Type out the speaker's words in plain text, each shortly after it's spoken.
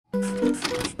Hey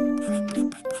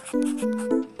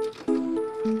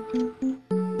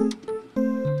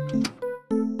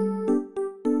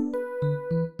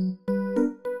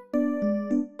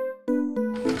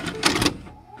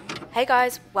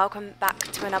guys, welcome back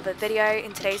to another video.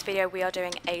 In today's video we are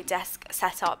doing a desk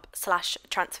setup slash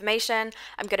transformation.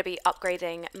 I'm going to be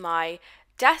upgrading my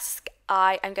desk.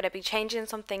 I am going to be changing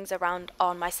some things around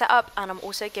on my setup, and I'm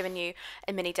also giving you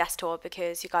a mini desk tour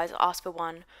because you guys ask for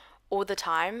one all the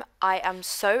time. I am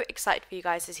so excited for you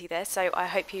guys to see this, so I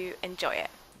hope you enjoy it.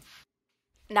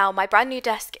 Now, my brand new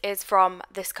desk is from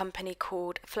this company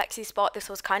called 𝚊𝚘𝚘𝚘𝚘. This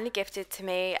was kindly gifted to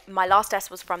me. My last desk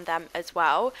was from them as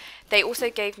well. They also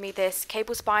gave me this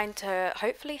cable spine to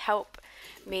hopefully help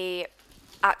me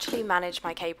actually manage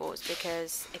my cables,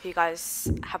 because if you guys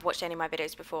have watched any of my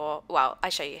videos before, well, I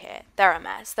show you here, they're a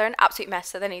mess. They're an absolute mess,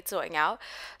 so they need sorting out.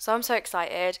 So I'm so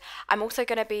excited. I'm also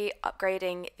going to be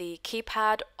upgrading the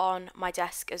keypad on my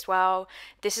desk as well.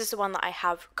 This is the one that I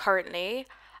have currently.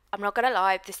 I'm not gonna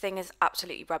lie, this thing is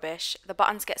absolutely rubbish. The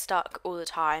buttons get stuck all the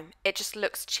time. It just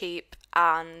looks cheap,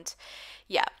 and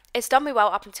yeah, it's done me well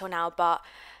up until now, but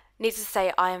needless to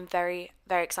say, I am very,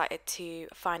 very excited to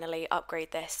finally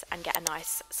upgrade this and get a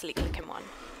nice, sleek looking one.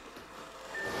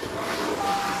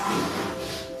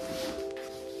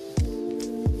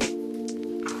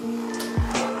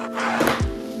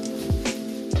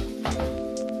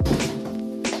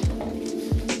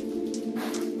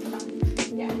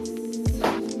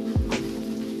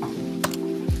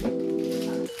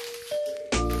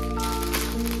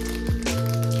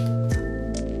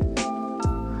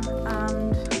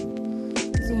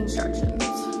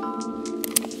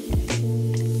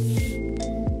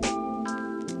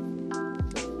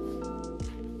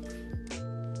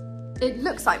 It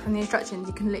looks like from the instructions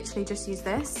you can literally just use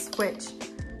this, which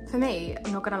for me,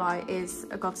 I'm not gonna lie, is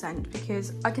a godsend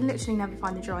because I can literally never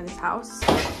find the drawer in this house.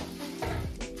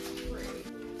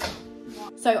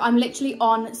 So I'm literally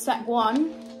on step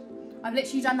one. I've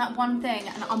literally done that one thing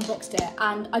and unboxed it,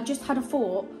 and I just had a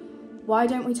thought, why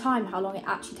don't we time how long it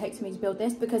actually takes me to build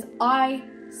this, because I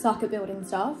suck at building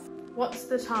stuff. What's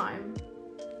the time?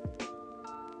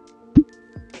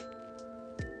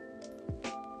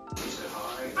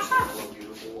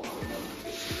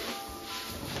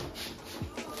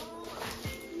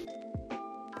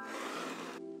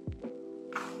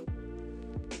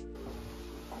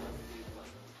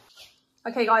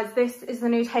 Okay guys, this is the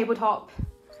new tabletop.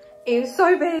 It is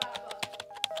so big.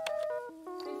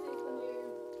 This is the new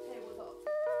tabletop.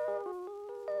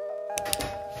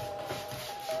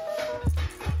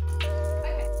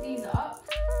 Okay, these up.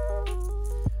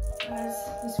 Where's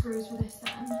the screws for this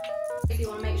then? You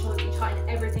want to make sure that you tighten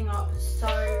everything up so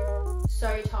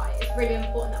tight. It's really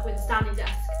important that with a standing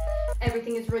desk,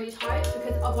 everything is really tight,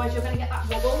 because otherwise you're going to get that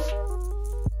wobble.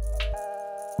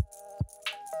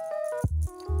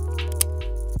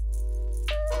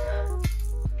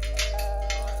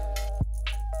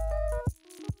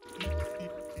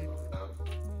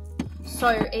 So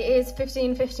it is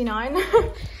 15:59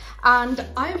 and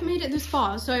I have made it this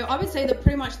far. So I would say that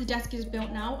pretty much the desk is built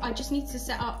now. I just need to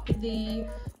set up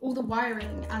all the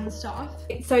wiring and stuff.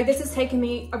 So this has taken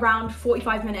me around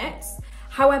 45 minutes.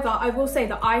 However, I will say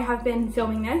that I have been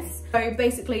filming this. So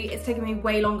basically it's taken me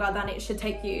way longer than it should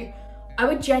take you. I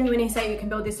would genuinely say you can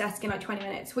build this desk in like 20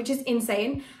 minutes, which is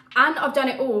insane. And I've done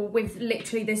it all with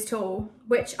literally this tool,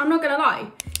 which I'm not gonna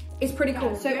lie, it's pretty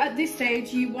cool. So at this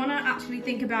stage, you wanna actually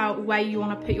think about where you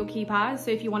wanna put your keypad. So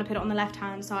if you wanna put it on the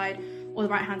left-hand side or the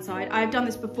right-hand side. I've done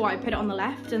this before, I put it on the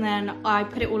left and then I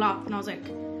put it all up and I was like,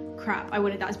 crap, I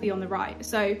wanted that to be on the right.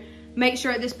 So make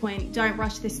sure at this point, don't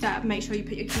rush this step. Make sure you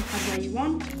put your keypad where you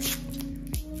want.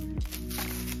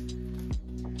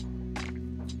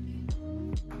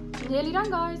 Nearly done,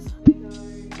 guys.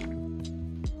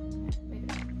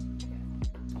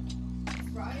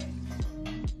 Right.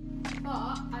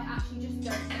 But I actually just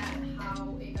don't get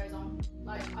how it goes on.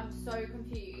 Like, I'm so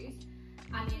confused.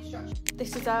 And the instructions.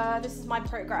 This is my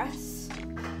progress.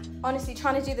 Honestly,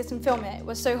 trying to do this and film it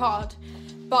was so hard.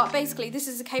 But basically, this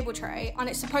is a cable tray and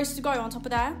it's supposed to go on top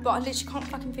of there, but I literally can't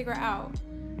fucking figure it out.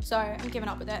 So I'm giving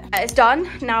up with it. It's done.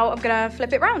 Now I'm gonna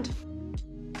flip it round.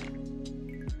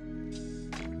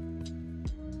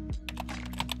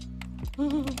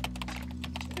 Gonna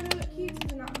look cuter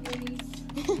than that, please.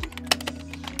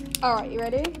 All right, you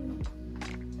ready?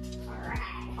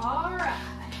 All right.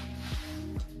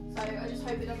 So I just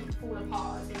hope it doesn't fall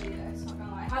apart as we do this. Not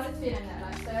gonna lie. How's it feeling there?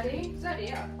 Like sturdy? Sturdy,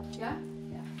 yeah. Yeah?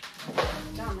 Yeah.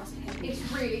 Damn, that's heavy. It's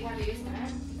really heavy, isn't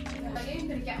it? Are you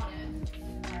gonna get on it?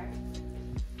 Alright.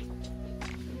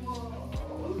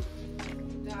 Whoa.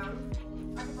 Damn.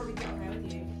 I could probably get on there with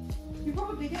you. You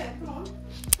probably could. Come on.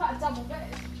 that a double bed?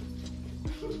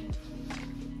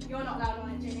 You're not allowed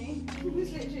on it, Ginny.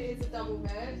 This literally is a double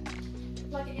bed.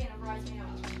 Plug it in and rise me up.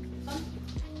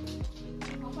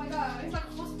 Oh my god, it's like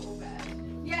a hospital bed.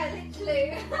 Yeah,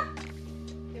 literally.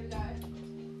 Here we go.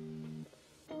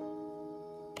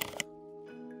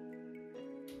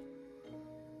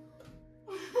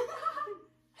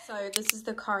 So this is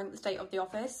the current state of the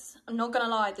office. I'm not gonna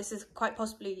lie, this is quite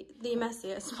possibly the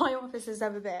messiest my office has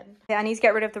ever been. Yeah, I need to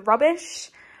get rid of the rubbish.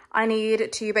 I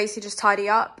need to basically just tidy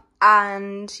up,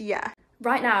 and yeah.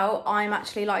 Right now, I'm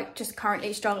actually like just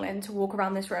currently struggling to walk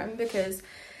around this room because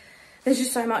there's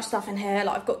just so much stuff in here.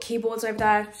 Like I've got keyboards over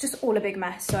there, it's just all a big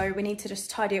mess. So we need to just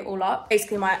tidy it all up.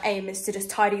 Basically my aim is to just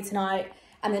tidy tonight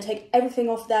and then take everything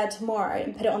off there tomorrow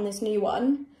and put it on this new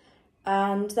one.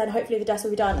 And then hopefully the desk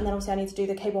will be done, and then obviously I need to do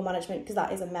the cable management because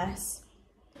that is a mess.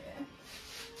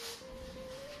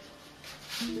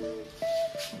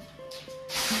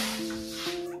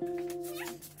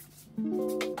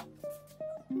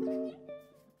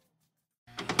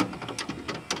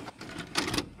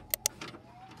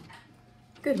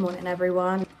 Good morning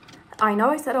everyone. I know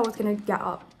I said I was going to get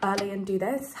up early and do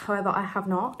this, however I have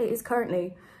not. It is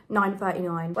currently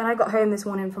 9:39. When I got home this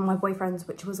morning from my boyfriend's,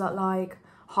 which was at like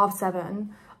 7:30,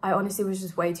 I honestly was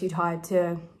just way too tired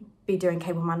to be doing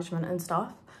cable management and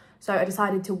stuff. So I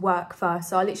decided to work first.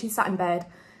 So I literally sat in bed,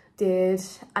 did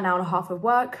an hour and a half of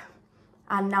work,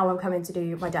 and now I'm coming to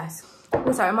do my desk.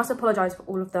 Also, I must apologise for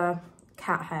all of the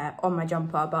cat hair on my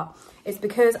jumper, but it's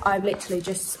because I've literally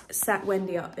just sat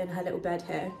Wendy up in her little bed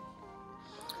here.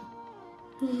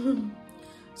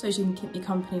 So she can keep me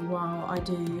company while I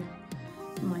do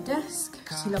my desk.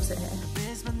 She loves it here.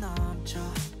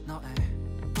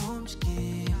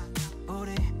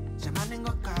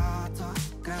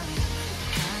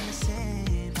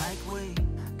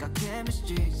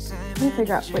 Let me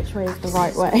figure out which way is the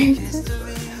right way.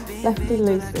 Lefty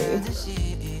loosey.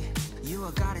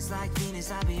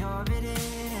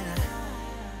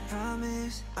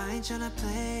 I ain't tryna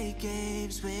play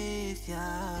games with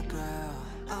your girl.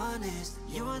 Honest,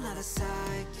 you are not a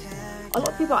sidekick. A lot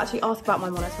of people actually ask about my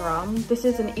monitor arm. This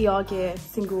is an ER Gear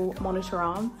single monitor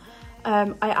arm.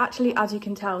 I actually, as you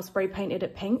can tell, spray painted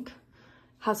it pink.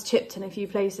 Has chipped in a few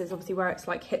places, obviously where it's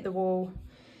like hit the wall.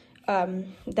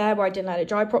 There where I didn't let it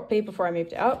dry properly before I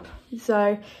moved it up.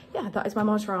 So yeah, that is my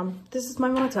monitor arm. This is my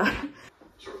monitor.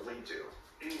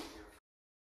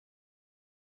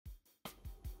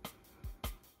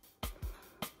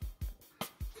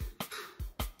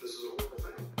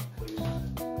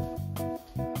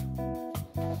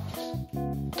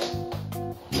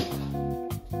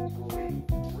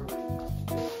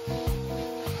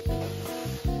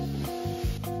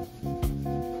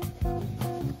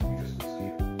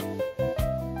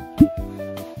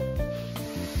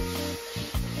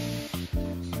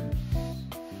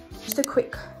 Just a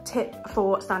quick tip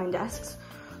for standing desks.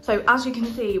 So as you can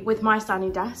see with my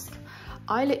standing desk,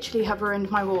 I literally have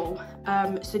ruined my wall.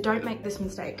 So don't make this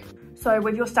mistake. So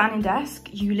with your standing desk,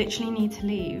 you literally need to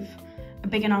leave a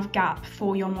big enough gap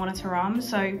for your monitor arm.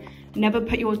 So never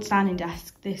put your standing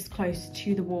desk this close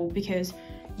to the wall because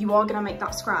you are gonna make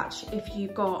that scratch if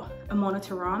you've got a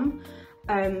monitor arm.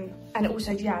 And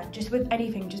also, yeah, just with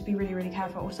anything, just be really, really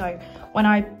careful. So when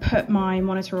I put my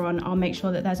monitor on, I'll make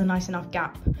sure that there's a nice enough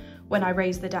gap when I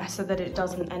raise the desk so that it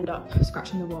doesn't end up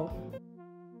scratching the wall.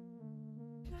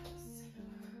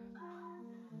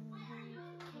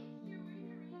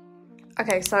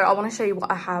 Okay, so I want to show you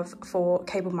what I have for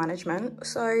cable management.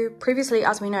 So previously,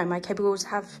 as we know, my cables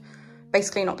have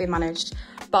basically not been managed,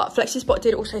 but FlexiSpot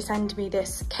did also send me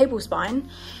this cable spine.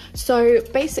 So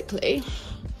basically,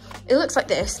 it looks like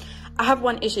this. I have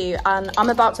one issue and I'm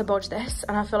about to bodge this,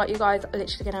 and I feel like you guys are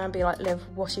literally gonna be like, Liv,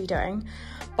 what are you doing?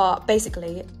 But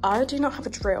basically, I do not have a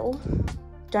drill.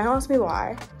 Don't ask me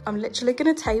why. I'm literally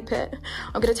gonna tape it.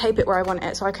 I'm gonna tape it where I want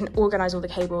it so I can organize all the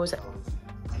cables.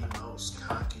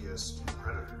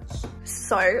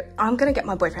 So I'm gonna get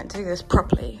my boyfriend to do this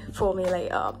properly for me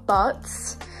later,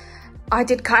 but I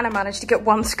did kind of manage to get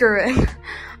one screw in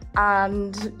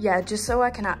and yeah, just so I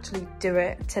can actually do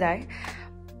it today.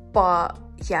 But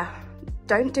yeah,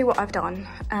 don't do what I've done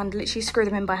and literally screw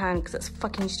them in by hand because it's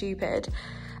fucking stupid.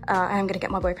 I am gonna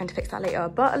get my boyfriend to fix that later,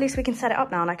 but at least we can set it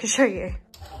up now and I can show you.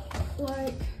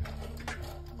 Like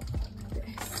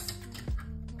this.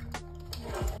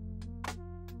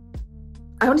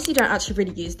 I honestly don't actually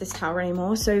really use this tower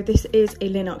anymore. So this is a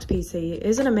Linux PC. It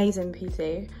is an amazing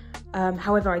PC.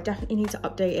 However, I definitely need to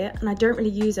update it and I don't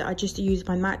really use it. I just use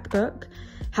my MacBook.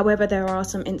 However, there are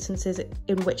some instances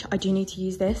in which I do need to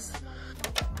use this.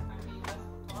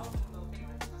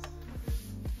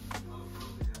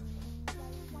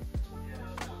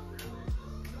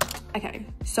 Okay,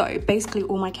 so basically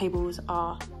all my cables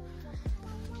are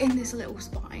in this little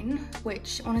spine,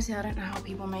 which honestly I don't know how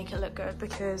people make it look good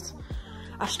because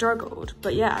I struggled.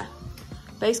 But yeah,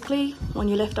 basically when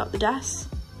you lift up the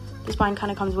desk, the spine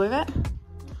kind of comes with it.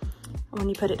 And when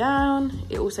you put it down,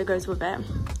 it also goes with it.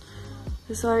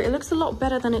 So it looks a lot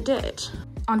better than it did.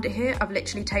 Under here, I've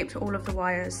literally taped all of the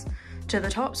wires to the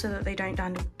top so that they don't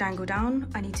dangle down.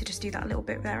 I need to just do that a little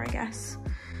bit there, I guess.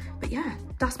 But yeah,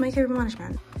 that's makeover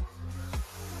management.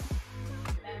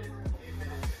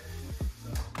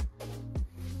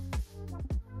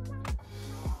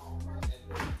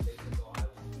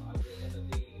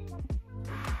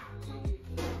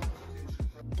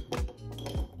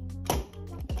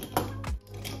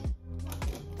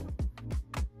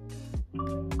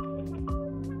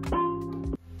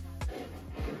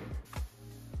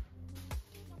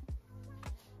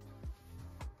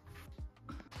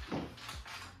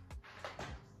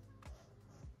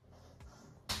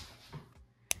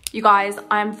 You guys,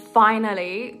 I'm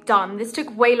finally done. This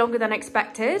took way longer than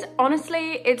expected.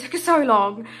 Honestly, it took so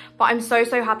long, but I'm so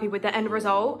happy with the end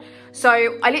result. So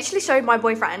I literally showed my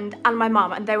boyfriend and my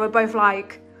mum and they were both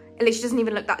like, it literally doesn't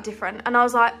even look that different. And I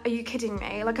was like, are you kidding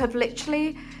me? Like, I've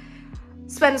literally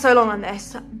spent so long on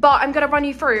this, but I'm gonna run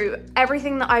you through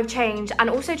everything that I've changed and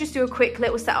also just do a quick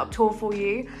little setup tour for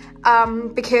you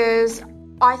because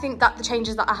I think that the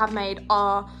changes that I have made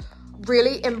are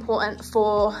really important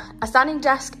for a standing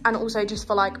desk and also just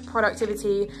for like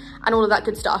productivity and all of that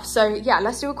good stuff. So yeah,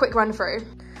 let's do a quick run through.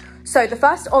 So the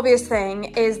first obvious thing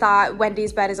is that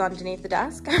Wendy's bed is underneath the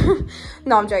desk.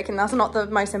 No, I'm joking, that's not the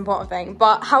most important thing,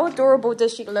 but how adorable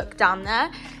does she look down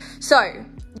there? So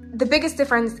the biggest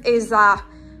difference is that,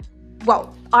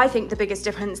 well, I think the biggest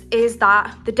difference is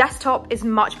that the desktop is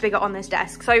much bigger on this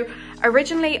desk. So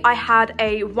originally I had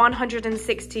a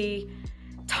 160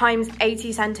 times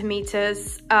 80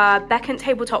 centimeters Beckett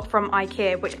tabletop from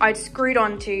IKEA, which I'd screwed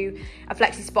onto a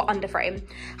flexi spot under frame.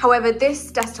 However,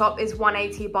 this desktop is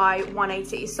 180 by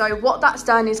 180. So what that's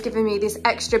done is given me this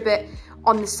extra bit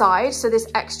on the side. So this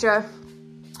extra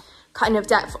kind of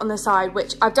depth on the side,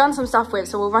 which I've done some stuff with,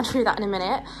 so we'll run through that in a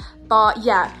minute. But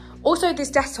yeah, also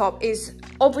this desktop is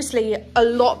obviously a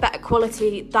lot better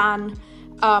quality than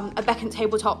a Beckett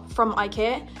tabletop from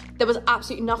IKEA. There was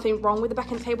absolutely nothing wrong with the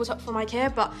Beckett tabletop from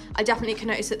IKEA, but I definitely can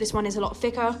notice that this one is a lot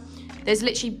thicker. There's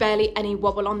literally barely any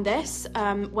wobble on this.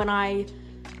 When I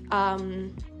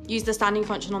use the standing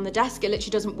function on the desk, it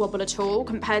literally doesn't wobble at all.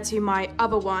 Compared to my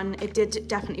other one, it did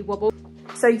definitely wobble.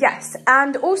 So yes,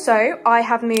 and also I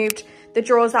have moved the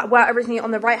drawers that were originally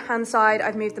on the right hand side.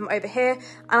 I've moved them over here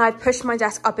and I've pushed my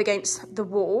desk up against the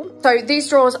wall. So these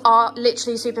drawers are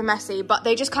literally super messy, but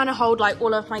they just kind of hold like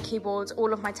all of my keyboards,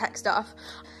 all of my tech stuff.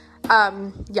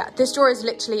 Yeah, this drawer is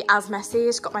literally as messy.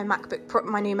 It's got my MacBook Pro,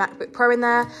 my new MacBook Pro in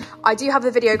there. I do have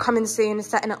a video coming soon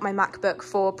setting up my MacBook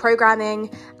for programming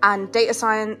and data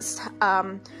science.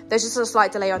 There's just a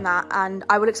slight delay on that and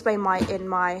I will explain why in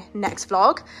my next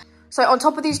vlog. So on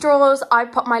top of these drawers, I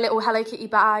put my little Hello Kitty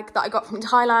bag that I got from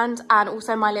Thailand and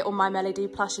also my little My Melody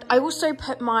plushie. I also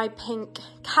put my pink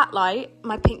cat light,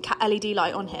 my pink cat LED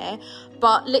light on here,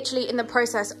 but literally in the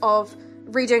process of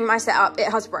redoing my setup, it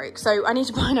has broke. So I need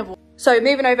to buy another one. So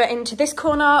moving over into this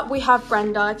corner, we have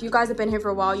Brenda. If you guys have been here for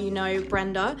a while, you know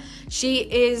Brenda. She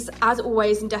is, as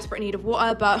always, in desperate need of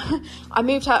water, but I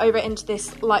moved her over into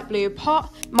this light blue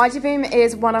pot. Mighty Boom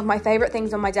is one of my favorite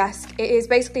things on my desk. It is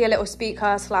basically a little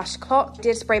speaker slash clock. I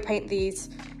did spray paint these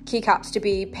keycaps to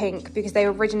be pink because they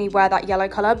originally were that yellow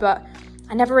color, but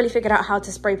I never really figured out how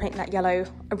to spray paint that yellow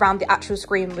around the actual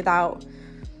screen without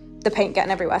the paint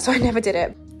getting everywhere, so I never did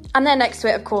it. And then next to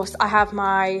it, of course, I have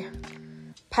my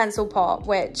pencil pot,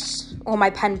 or my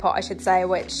pen pot, I should say,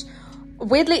 which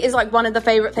weirdly is like one of the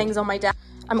favorite things on my desk.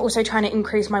 I'm also trying to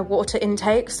increase my water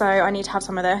intake, so I need to have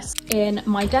some of this. In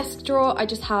my desk drawer, I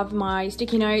just have my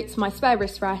sticky notes, my spare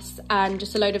wrist rests, and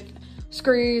just a load of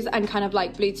screws and kind of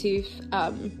like Bluetooth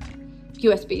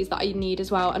USBs that I need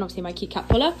as well, and obviously my keycap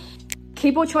puller.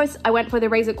 Keyboard choice, I went for the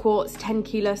Razer Quartz 10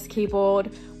 keyless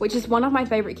keyboard, which is one of my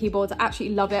favorite keyboards. I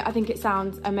absolutely love it. I think it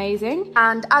sounds amazing.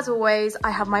 And as always, I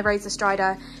have my Razer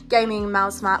Strider gaming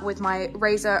mouse mat with my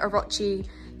Razer Orochi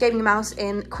gaming mouse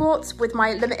in quartz with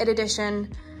my limited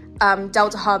edition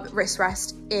Delta Hub wrist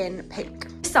rest in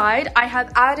pink. This side, I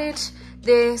have added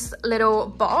this little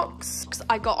box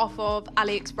I got off of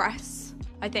AliExpress,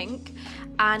 I think.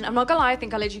 And I'm not gonna lie, I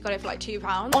think I literally got it for like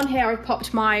 £2. On here, I've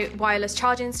popped my wireless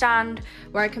charging stand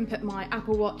where I can put my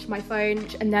Apple Watch, my phone,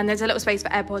 and then there's a little space for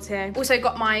AirPods here. Also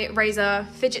got my Razer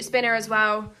fidget spinner as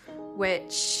well,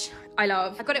 which I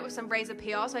love. I got it with some Razer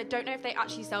PR, so I don't know if they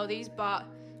actually sell these, but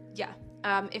yeah,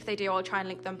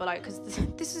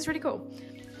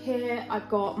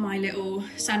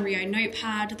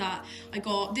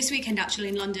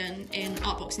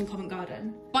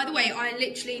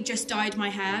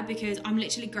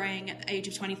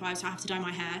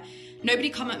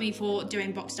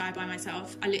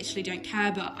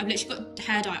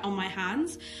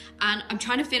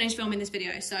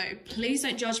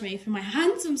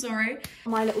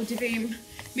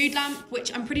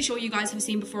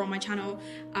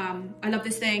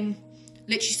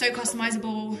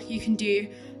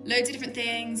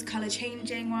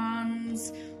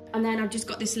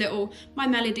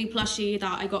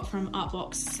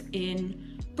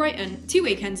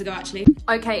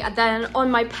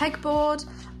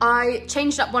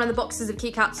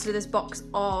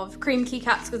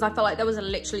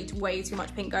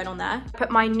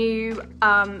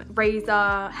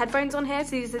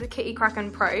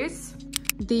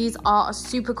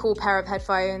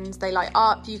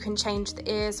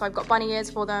 ears. So I've got bunny ears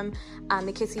for them and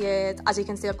the kitty ears. As you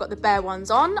can see, I've got the bear ones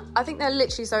on. I think they're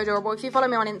literally so adorable. If you follow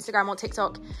me on Instagram or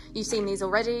TikTok, you've seen these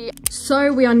already.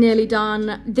 So we are nearly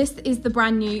done. This is the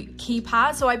brand new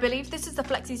keypad. So I believe this is the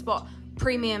FlexiSpot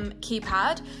premium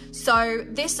keypad. So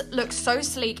this looks so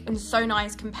sleek and so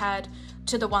nice compared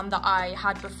to the one that I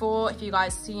had before. If you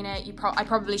guys seen it, I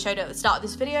probably showed it at the start of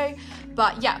this video,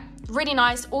 but yeah, really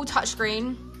nice, all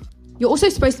touchscreen. You're also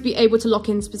supposed to be able to lock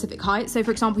in specific heights. So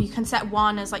for example, you can set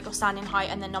 1 as like your standing height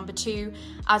and then number 2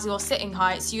 as your sitting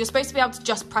height. So you're supposed to be able to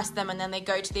just press them and then they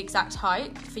go to the exact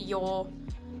height for your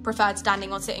preferred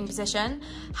standing or sitting position.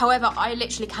 However, I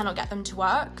literally cannot get them to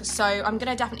work. So I'm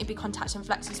gonna definitely be contacting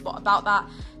FlexiSpot about that.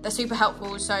 They're super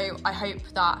helpful, so I hope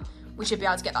that we should be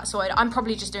able to get that sorted. I'm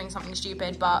probably just doing something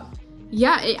stupid, but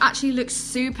yeah, it actually looks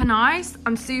super nice.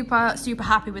 I'm super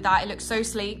happy with that. It looks so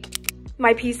sleek.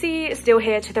 My PC is still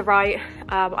here to the right.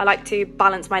 I like to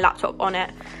balance my laptop on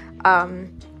it.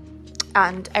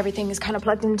 And everything is kind of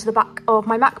plugged into the back of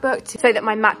my MacBook so that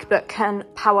my MacBook can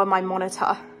power my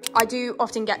monitor. I do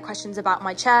often get questions about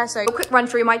my chair. So a quick run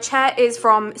through. My chair is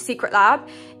from Secret Lab.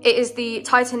 It is the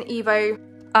Titan Evo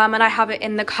and I have it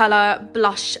in the color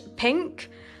blush pink.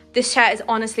 This chair is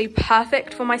honestly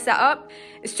perfect for my setup.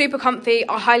 It's super comfy.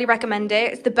 I highly recommend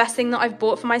it. It's the best thing that I've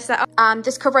bought for my setup. And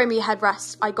this Kovromi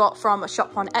headrest I got from a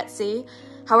shop on Etsy.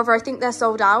 However, I think they're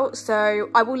sold out. So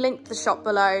I will link the shop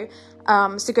below.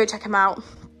 So go check them out.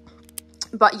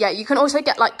 But yeah, you can also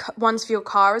get like ones for your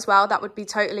car as well. That would be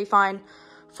totally fine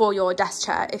for your desk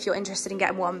chair if you're interested in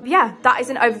getting one. But yeah, that is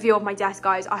an overview of my desk,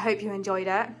 guys. I hope you enjoyed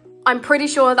it. I'm pretty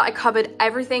sure that I covered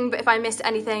everything, but if I missed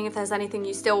anything, if there's anything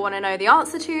you still want to know the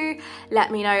answer to,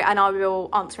 let me know and I will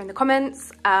answer in the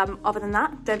comments. Other than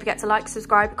that, don't forget to like,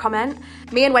 subscribe, comment.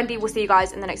 Me and Wendy will see you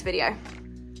guys in the next video.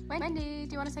 Wendy,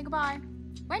 do you want to say goodbye?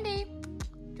 Wendy, do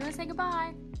you want to say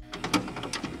goodbye?